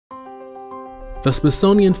The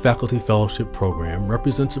Smithsonian Faculty Fellowship Program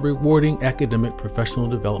represents a rewarding academic professional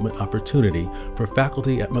development opportunity for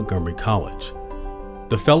faculty at Montgomery College.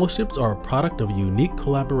 The fellowships are a product of a unique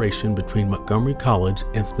collaboration between Montgomery College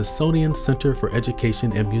and Smithsonian Center for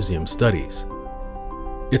Education and Museum Studies.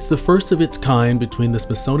 It's the first of its kind between the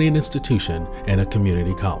Smithsonian Institution and a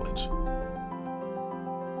community college.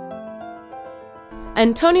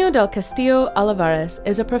 Antonio del Castillo Olivares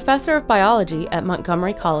is a professor of biology at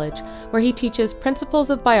Montgomery College, where he teaches principles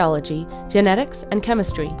of biology, genetics, and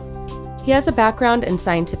chemistry. He has a background in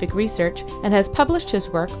scientific research and has published his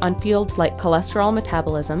work on fields like cholesterol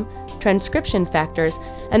metabolism, transcription factors,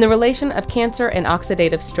 and the relation of cancer and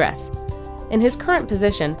oxidative stress. In his current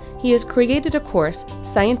position, he has created a course,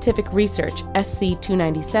 Scientific Research SC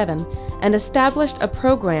 297, and established a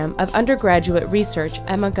program of undergraduate research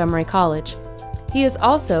at Montgomery College. He is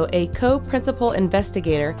also a co-principal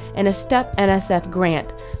investigator in a STEP NSF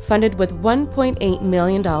grant funded with $1.8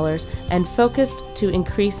 million and focused to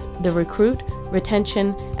increase the recruit,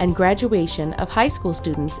 retention, and graduation of high school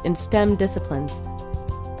students in STEM disciplines.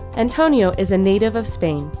 Antonio is a native of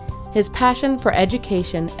Spain. His passion for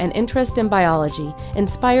education and interest in biology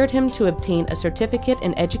inspired him to obtain a certificate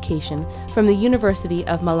in education from the University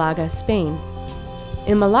of Malaga, Spain.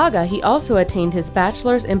 In Malaga, he also attained his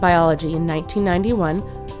bachelor's in biology in 1991,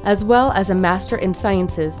 as well as a master in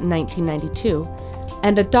sciences in 1992,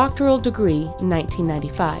 and a doctoral degree in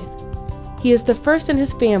 1995. He is the first in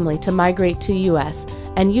his family to migrate to the U.S.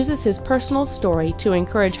 and uses his personal story to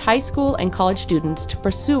encourage high school and college students to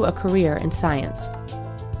pursue a career in science.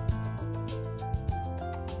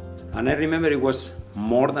 And I remember it was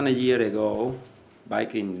more than a year ago,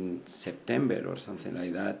 back in September or something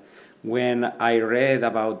like that, when I read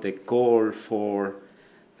about the call for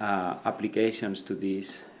applications to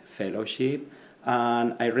this fellowship,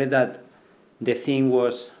 and I read that the theme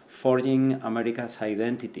was Forging America's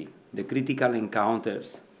Identity, the critical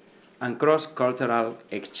encounters and cross-cultural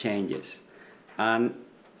exchanges. And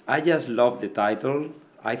I just loved the title.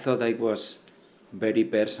 I thought it was very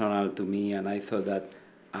personal to me, and I thought that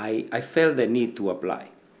I felt the need to apply.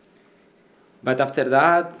 But after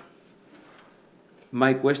that,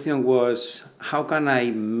 my question was, how can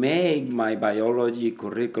I make my biology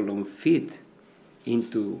curriculum fit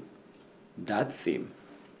into that theme?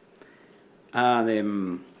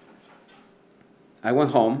 And I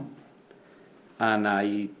went home and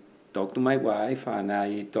I talked to my wife and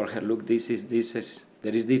I told her, look, there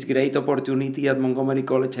is this great opportunity at Montgomery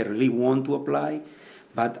College. I really want to apply,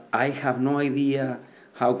 but I have no idea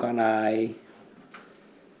how can I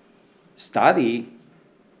study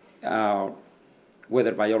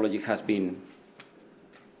whether biology has been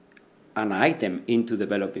an item into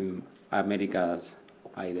developing America's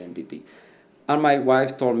identity. And my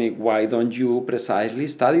wife told me, why don't you precisely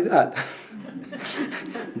study that?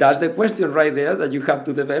 That's the question right there that you have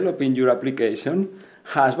to develop in your application.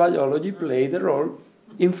 Has biology played a role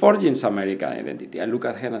in forging American identity? I looked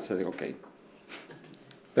at her and said, okay,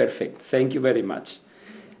 perfect, thank you very much.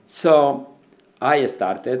 So I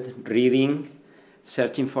started reading,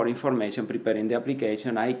 searching for information, preparing the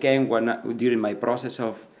application. I came, during my process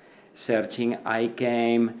of searching, I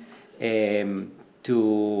came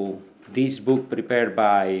to this book prepared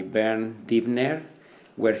by Bernd Dibner,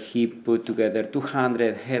 where he put together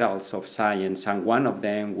 200 heralds of science, and one of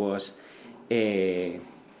them was the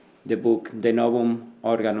book De Novum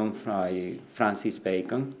Organum by Francis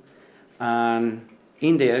Bacon. And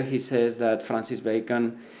in there he says that Francis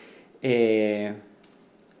Bacon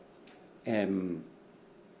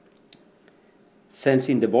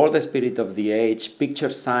sensing the bold spirit of the age,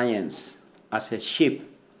 pictures science as a ship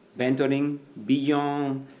venturing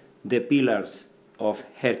beyond the pillars of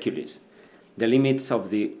Hercules, the limits of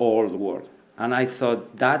the old world. And I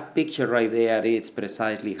thought that picture right there is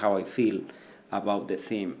precisely how I feel about the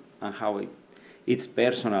theme and how it's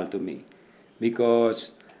personal to me.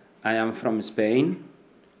 Because I am from Spain,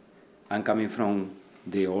 I'm coming from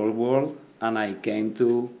the old world, and I came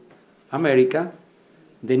to America,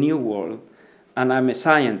 the new world, and I'm a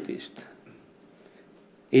scientist.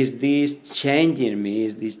 Is this changing me?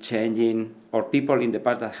 Is this changing, or people in the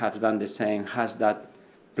past that have done the same, has that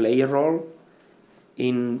play a role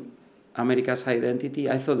in America's identity?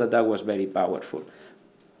 I thought that was very powerful.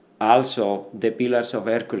 Also, the pillars of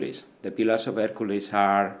Hercules. The pillars of Hercules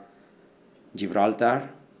are Gibraltar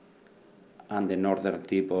and the northern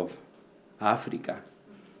tip of Africa,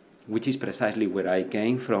 which is precisely where I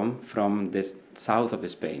came from the south of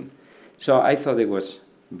Spain. So I thought it was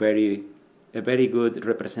a very good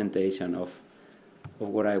representation of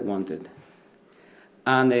what I wanted.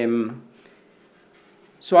 And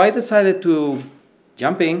so I decided to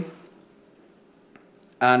jump in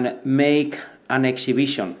and make an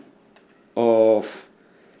exhibition of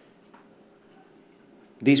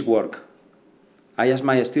this work. I asked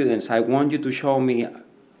my students, I want you to show me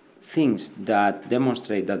things that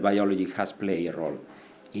demonstrate that biology has played a role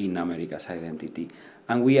in America's identity.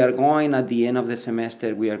 And we are going, at the end of the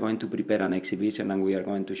semester, we are going to prepare an exhibition and we are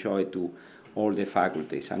going to show it to all the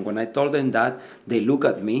faculties. And when I told them that, they looked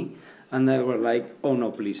at me and they were like, oh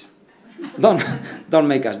no, please, don't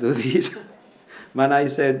make us do this. But I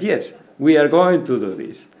said, yes, we are going to do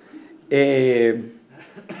this.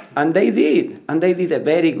 And they did a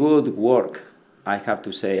very good work, I have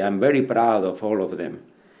to say. I'm very proud of all of them.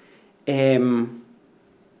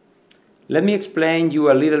 Let me explain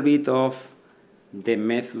you a little bit of the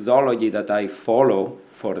methodology that I follow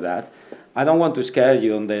for that. I don't want to scare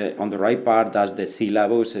you on the right part. That's the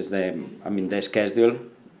syllabus, the schedule,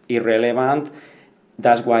 irrelevant.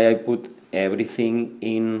 That's why I put everything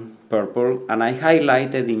in purple, and I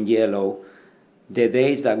highlighted in yellow the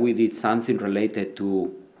days that we did something related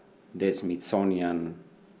to the Smithsonian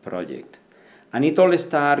project. And it all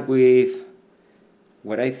starts with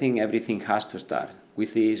where I think everything has to start,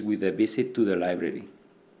 with a visit to the library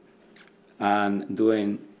and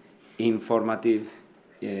doing informative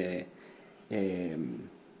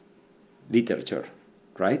literature,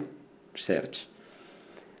 right? Research.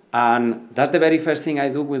 And that's the very first thing I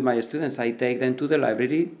do with my students. I take them to the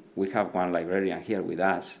library. We have one librarian here with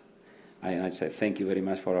us. And I said, thank you very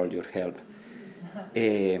much for all your help.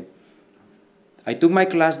 I took my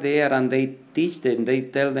class there and they teach them, they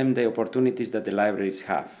tell them the opportunities that the libraries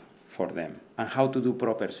have for them and how to do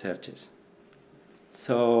proper searches.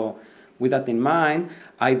 So with that in mind,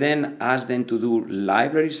 I then ask them to do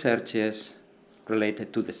library searches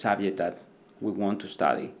related to the subject that we want to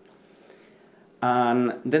study.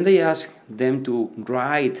 And then they ask them to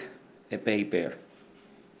write a paper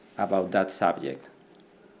about that subject.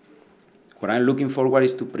 What I'm looking forward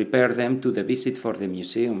is to prepare them to the visit for the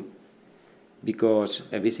museum, because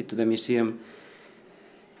a visit to the museum,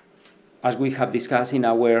 as we have discussed in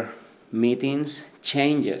our meetings,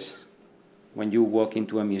 changes when you walk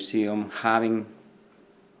into a museum, having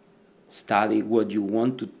studied what you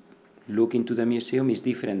want to look into the museum is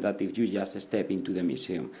different than if you just step into the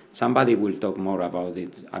museum. Somebody will talk more about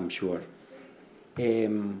it, I'm sure.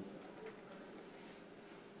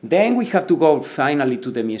 Then we have to go finally to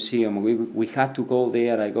the museum. We had to go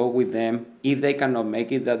there. I go with them. If they cannot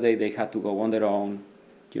make it that day, they have to go on their own.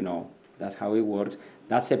 You know, that's how it works.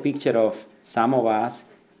 That's a picture of some of us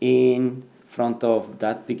in front of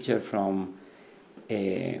that picture from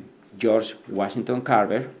George Washington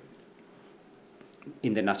Carver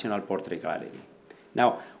in the National Portrait Gallery.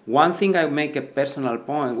 Now, one thing I make a personal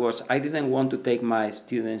point was I didn't want to take my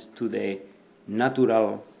students to the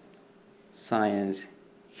natural science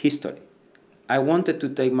history. I wanted to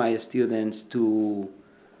take my students to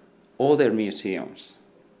other museums.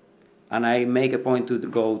 And I make a point to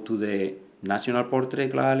go to the National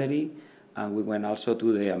Portrait Gallery, and we went also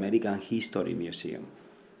to the American History Museum.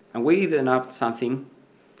 And we ended up something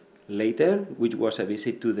later, which was a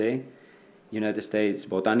visit to the United States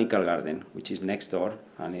Botanical Garden, which is next door,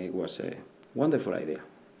 and it was a wonderful idea.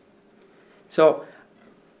 So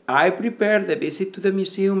I prepared the visit to the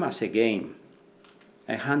museum as a game,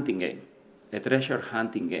 a hunting game, a treasure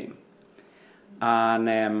hunting game.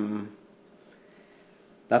 And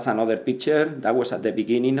that's another picture. That was at the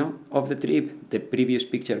beginning of the trip. The previous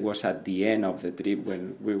picture was at the end of the trip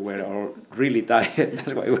when we were all really tired.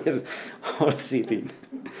 That's why we were all sitting.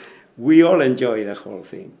 We all enjoyed the whole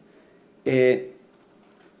thing.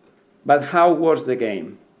 But how was the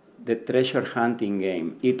game, the treasure hunting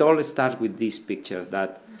game? It all starts with this picture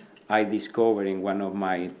that I discovered in one of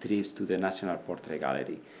my trips to the National Portrait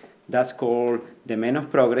Gallery. That's called The Men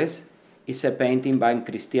of Progress. It's a painting by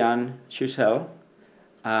Christian Schussel,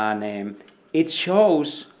 and it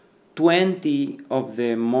shows 20 of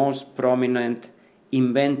the most prominent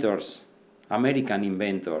inventors, American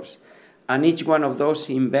inventors. And each one of those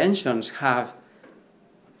inventions have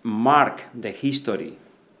marked the history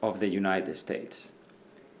of the United States.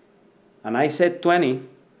 And I said 20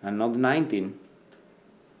 and not 19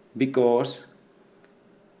 because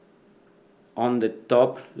on the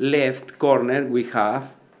top left corner we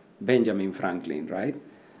have Benjamin Franklin, right?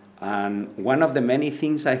 And one of the many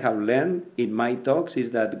things I have learned in my talks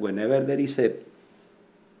is that whenever there is a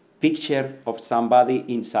picture of somebody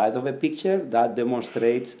inside of a picture, that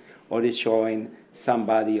demonstrates or is showing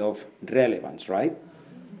somebody of relevance, right?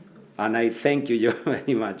 And I thank you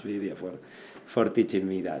very much, Vidya, for teaching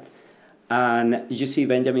me that. And you see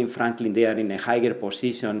Benjamin Franklin there in a higher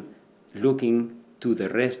position looking to the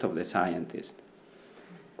rest of the scientists.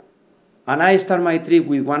 And I start my trip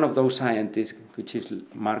with one of those scientists, which is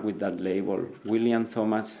marked with that label, William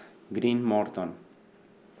Thomas Green Morton.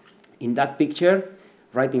 In that picture,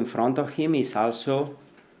 right in front of him is also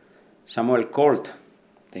Samuel Colt,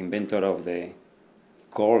 the inventor of the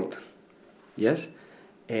Colt. Yes?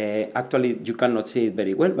 Actually, you cannot see it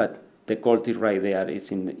very well, but the Colt is right there.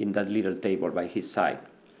 It's in that little table by his side.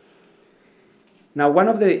 Now, one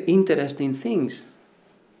of the interesting things,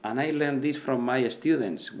 and I learned this from my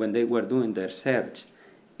students when they were doing their search,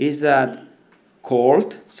 is that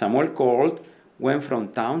Samuel Colt, went from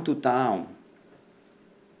town to town,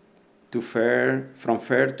 from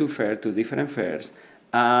fair to different fairs,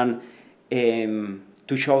 and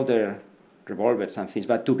to show their revolvers and things.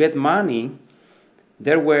 But to get money,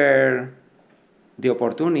 there were the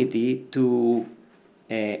opportunity to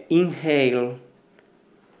inhale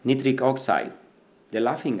nitric oxide, the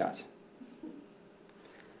laughing gas.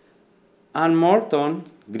 And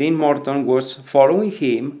Green Morton was following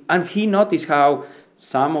him, and he noticed how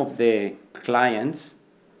some of the clients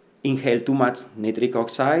inhale too much nitric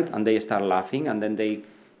oxide, and they start laughing, and then they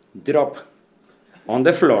drop on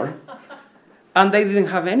the floor, and they didn't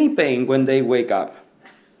have any pain when they wake up.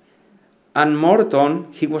 And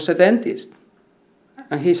Morton, he was a dentist,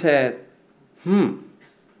 and he said,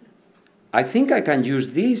 I think I can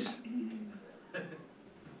use this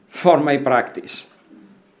for my practice.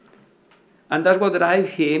 And that's what drive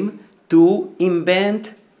him to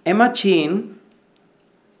invent a machine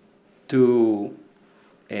to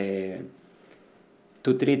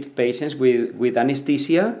treat patients with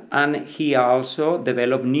anesthesia, and he also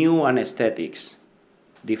developed new anesthetics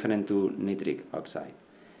different to nitric oxide.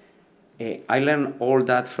 I learned all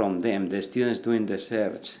that from them. The students doing the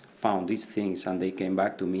research found these things, and they came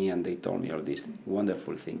back to me and they told me all these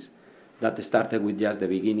wonderful things. That started with just the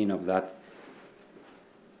beginning of that.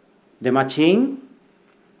 The machine,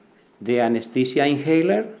 the anesthesia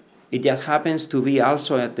inhaler, it just happens to be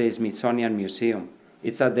also at the Smithsonian Museum.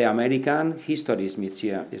 It's at the American History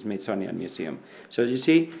Smithsonian Museum. So you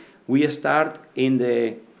see, we start in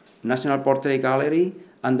the National Portrait Gallery,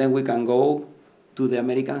 and then we can go to the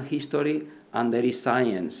American history, and there is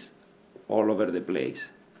science all over the place.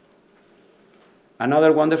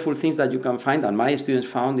 Another wonderful thing that you can find, and my students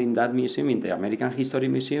found in that museum, in the American History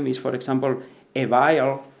Museum, is, for example, a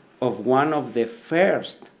vial of one of the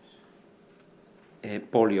first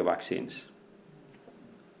polio vaccines.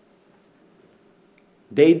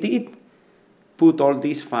 They did put all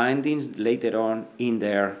these findings later on in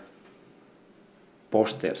their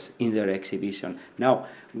posters, in their exhibition. Now,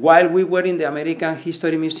 while we were in the American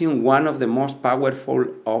History Museum, one of the most powerful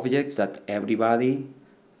objects that everybody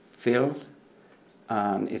feels,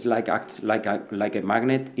 and it's acts like a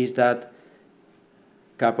magnet, is that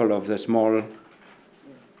couple of the small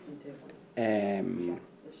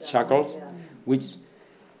shackles, which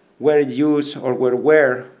were used or were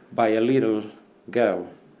worn by a little girl,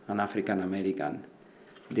 an African American.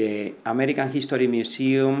 The American History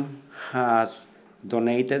Museum has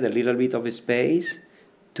donated a little bit of space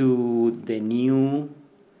to the new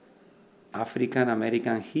African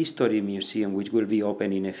American History Museum, which will be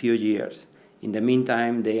open in a few years. In the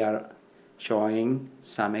meantime, they are showing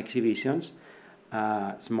some exhibitions,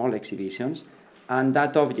 small exhibitions, and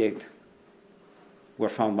that object were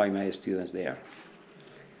found by my students there.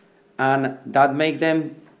 And that makes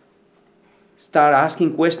them start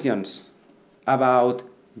asking questions about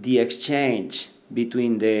the exchange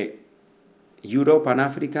between the Europe and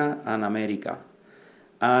Africa and America.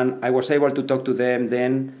 And I was able to talk to them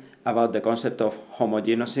then about the concept of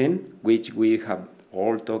homogenocene, which we have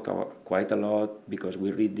all talked about quite a lot because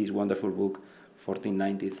we read this wonderful book,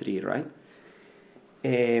 1493, right?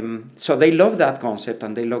 So they love that concept,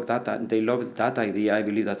 and they love that idea. I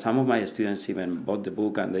believe that some of my students even bought the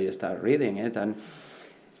book and they start reading it. And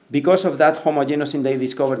because of that homogenocene, they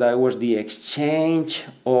discovered that it was the exchange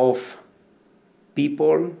of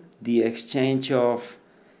people, the exchange of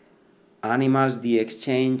animals, the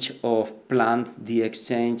exchange of plants, the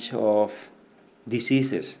exchange of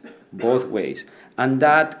diseases, both ways. And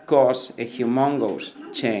that caused a humongous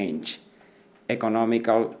change,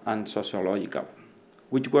 economical and sociological,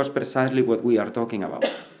 which was precisely what we are talking about.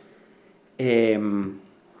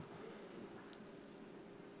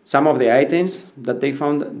 Some of the items that they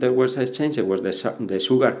found there was a exchange was the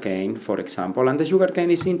sugar cane, for example, and the sugar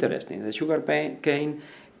cane is interesting. The sugar cane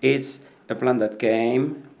is a plant that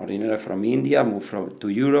came originally from India, moved to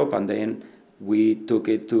Europe, and then we took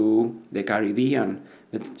it to the Caribbean.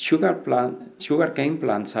 But sugar cane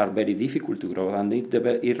plants are very difficult to grow, and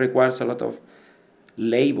it requires a lot of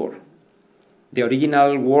labor. The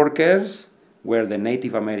original workers were the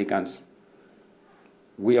Native Americans,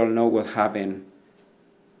 we all know what happened.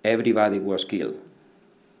 Everybody was killed.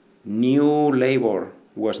 New labor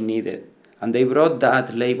was needed. And they brought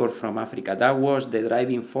that labor from Africa. That was the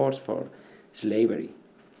driving force for slavery.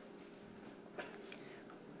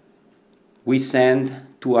 We sent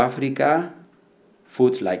to Africa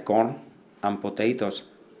foods like corn and potatoes,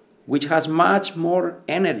 which has much more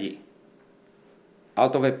energy.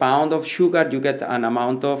 Out of a pound of sugar, you get an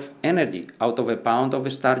amount of energy. Out of a pound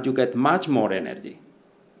of starch, you get much more energy.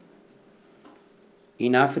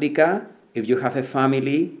 In Africa, if you have a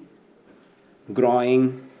family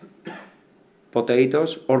growing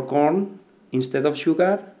potatoes or corn instead of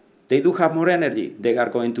sugar, they do have more energy. They are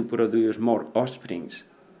going to produce more offsprings.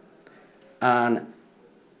 And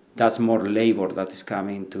that's more labor that is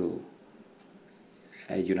coming to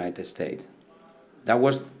the United States. That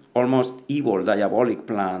was almost evil, diabolic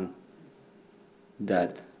plan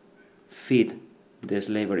that feed the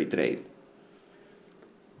slavery trade.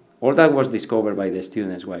 All that was discovered by the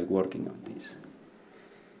students while working on this.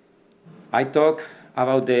 I talk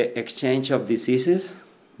about the exchange of diseases.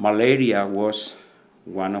 Malaria was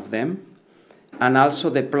one of them, and also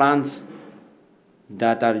the plants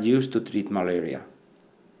that are used to treat malaria.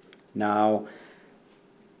 Now,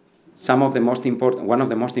 one of the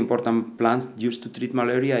most important plants used to treat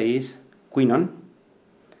malaria is quinine.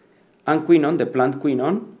 And quinine, the plant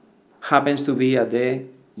quinine, happens to be at the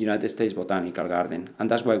United States Botanical Garden. And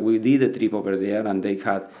that's why we did a trip over there, and they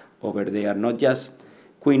had over there not just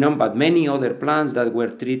quinine, but many other plants that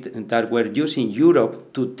were used in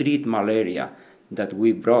Europe to treat malaria that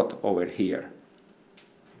we brought over here.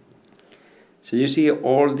 So you see,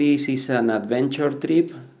 all this is an adventure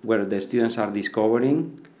trip where the students are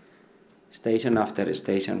discovering station after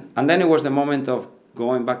station. And then it was the moment of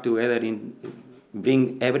going back together and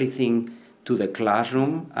bring everything to the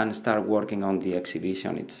classroom and start working on the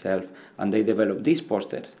exhibition itself. And they developed these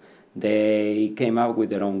posters. They came up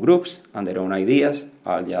with their own groups and their own ideas.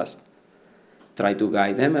 I'll just try to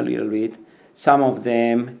guide them a little bit. Some of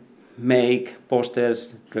them make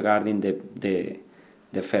posters regarding the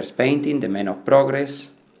first painting, the Men of Progress.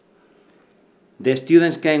 The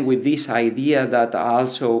students came with this idea that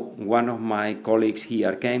also one of my colleagues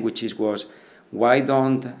here came, which was, why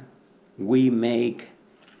don't we make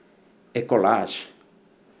a collage,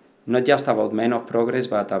 not just about men of progress,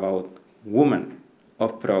 but about women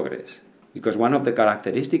of progress? Because one of the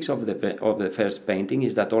characteristics of the first painting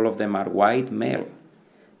is that all of them are white male.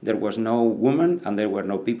 There was no woman, and there were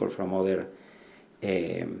no people from other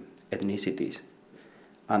ethnicities.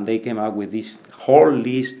 And they came up with this whole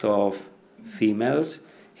list of females,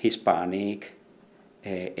 Hispanic,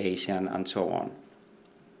 Asian, and so on.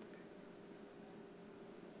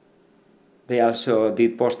 They also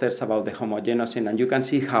did posters about the homogenous, and you can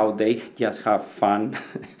see how they just have fun.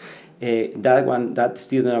 That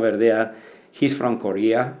student over there, he's from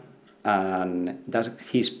Korea, and that's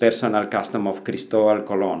his personal custom of Cristobal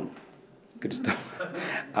Colon.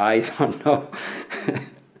 I don't know.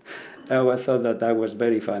 I thought that was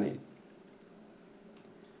very funny.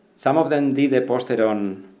 Some of them did a poster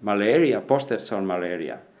on malaria, posters on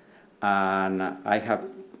malaria. And I have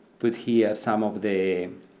put here some of the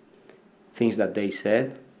things that they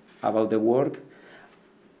said about the work.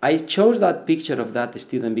 I chose that picture of that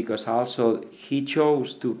student because also he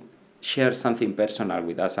chose to share something personal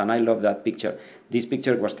with us, and I love that picture. This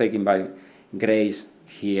picture was taken by Grace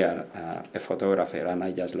here, a photographer, and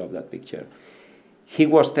I just love that picture. He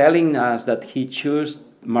was telling us that he chose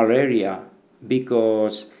malaria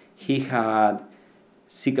because he had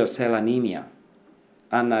sickle cell anemia,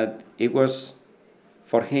 and that it was,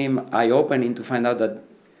 for him, eye-opening to find out that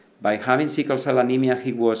by having sickle cell anemia,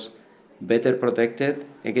 he was better protected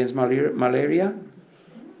against malaria,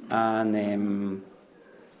 and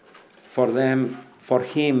for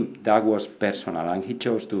him, that was personal, and he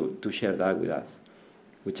chose to share that with us,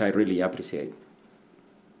 which I really appreciate.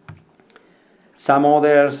 Some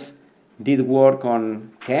others did work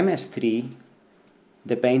on chemistry.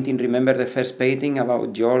 The painting, remember the first painting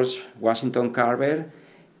about George Washington Carver,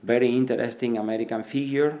 very interesting American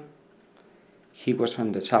figure. He was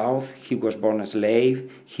from the South. He was born a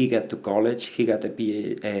slave. He got to college. He got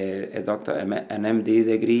a doctor, an MD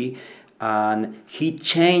degree, and he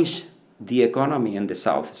changed the economy in the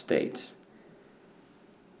South States.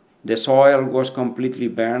 The soil was completely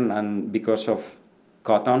burned, and because of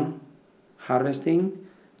cotton harvesting,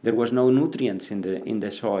 there was no nutrients in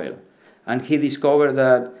the soil. And he discovered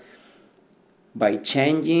that by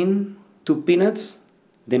changing to peanuts,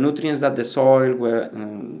 the nutrients that the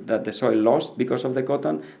soil lost because of the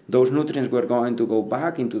cotton, those nutrients were going to go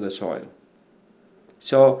back into the soil.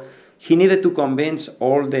 So he needed to convince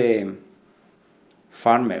all the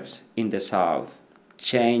farmers in the South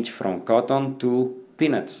changed from cotton to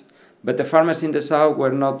peanuts. But the farmers in the South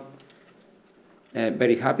were not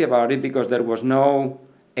very happy about it because there was no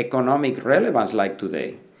economic relevance like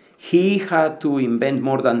today. He had to invent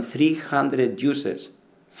more than 300 uses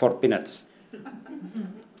for peanuts.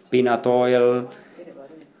 Peanut oil,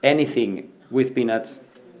 anything with peanuts,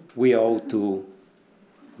 we owe to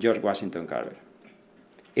George Washington Carver.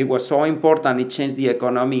 It was so important, it changed the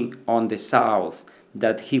economy on the South,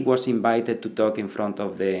 that he was invited to talk in front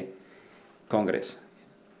of the Congress.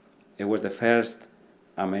 It was the first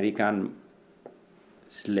American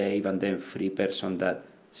slave and then free person that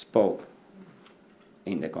spoke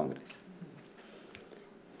in the Congress.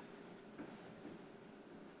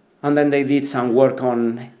 And then they did some work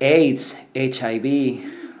on AIDS, HIV,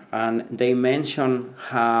 and they mentioned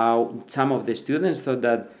how some of the students thought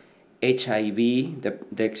that HIV,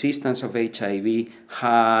 the existence of HIV,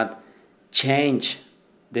 had changed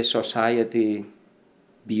the society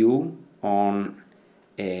view on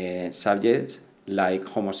subjects like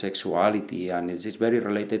homosexuality, and it is very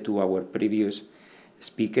related to our previous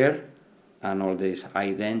speaker and all these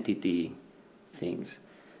identity things.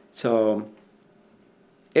 So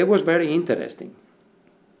it was very interesting.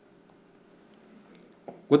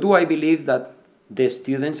 What do I believe that the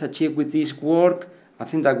students achieve with this work? I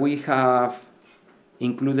think that we have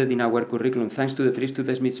included in our curriculum, thanks to the trips to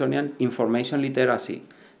the Smithsonian, information literacy.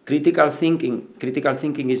 Critical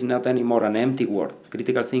thinking is not anymore an empty word.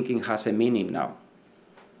 Critical thinking has a meaning now.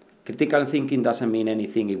 Critical thinking doesn't mean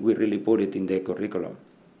anything if we really put it in the curriculum.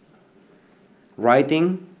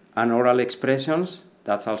 Writing and oral expressions,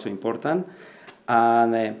 that's also important.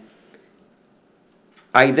 And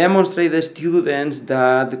I demonstrate the students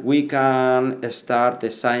that we can start a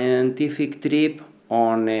scientific trip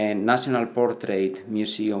on a National Portrait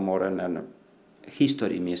Museum or a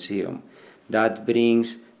history museum that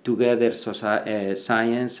brings together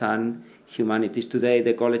science and humanities. Today,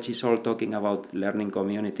 the college is all talking about learning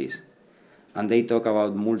communities, and they talk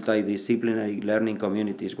about multidisciplinary learning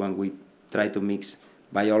communities when we try to mix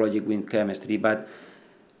biology with chemistry. But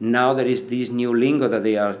now there is this new lingo that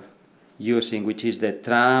they are using, which is the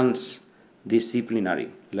transdisciplinary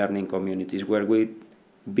learning communities, where we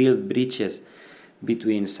build bridges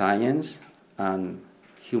between science and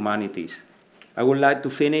humanities. I would like to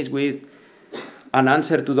finish with an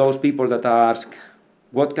answer to those people that ask,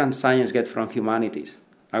 what can science get from humanities?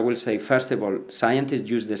 I will say, first of all, scientists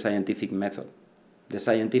use the scientific method. The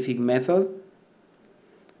scientific method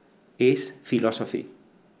is philosophy.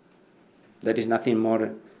 There is nothing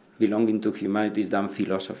more belonging to humanities than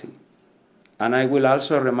philosophy. And I will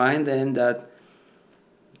also remind them that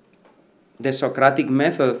the Socratic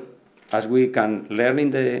method, as we can learn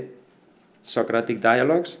in the Socratic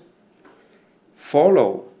dialogues,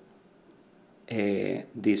 follow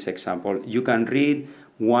this example. You can read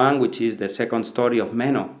one, which is the second story of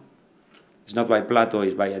Meno. It's not by Plato,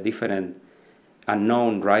 it's by a different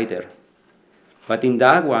unknown writer. But in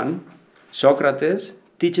that one, Socrates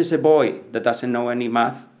teaches a boy that doesn't know any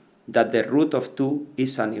math that the root of 2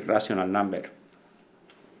 is an irrational number.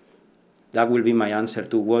 That will be my answer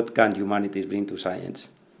to what can humanities bring to science.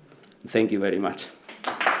 Thank you very much.